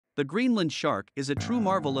The Greenland shark is a true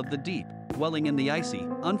marvel of the deep, dwelling in the icy,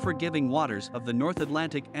 unforgiving waters of the North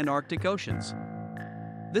Atlantic and Arctic Oceans.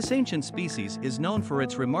 This ancient species is known for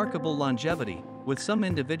its remarkable longevity, with some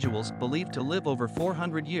individuals believed to live over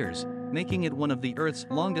 400 years, making it one of the Earth's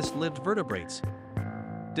longest-lived vertebrates.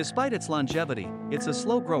 Despite its longevity, it's a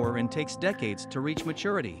slow grower and takes decades to reach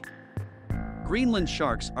maturity. Greenland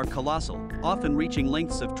sharks are colossal, often reaching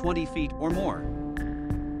lengths of 20 feet or more.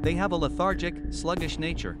 They have a lethargic, sluggish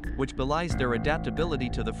nature, which belies their adaptability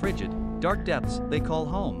to the frigid, dark depths they call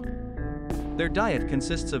home. Their diet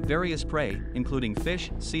consists of various prey, including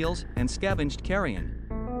fish, seals, and scavenged carrion.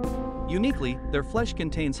 Uniquely, their flesh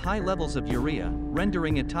contains high levels of urea,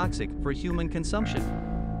 rendering it toxic for human consumption.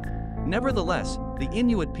 Nevertheless, the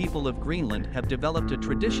Inuit people of Greenland have developed a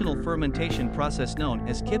traditional fermentation process known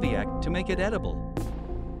as kiviak to make it edible.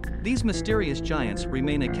 These mysterious giants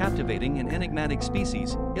remain a captivating and enigmatic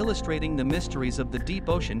species, illustrating the mysteries of the deep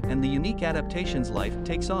ocean and the unique adaptations life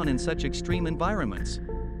takes on in such extreme environments.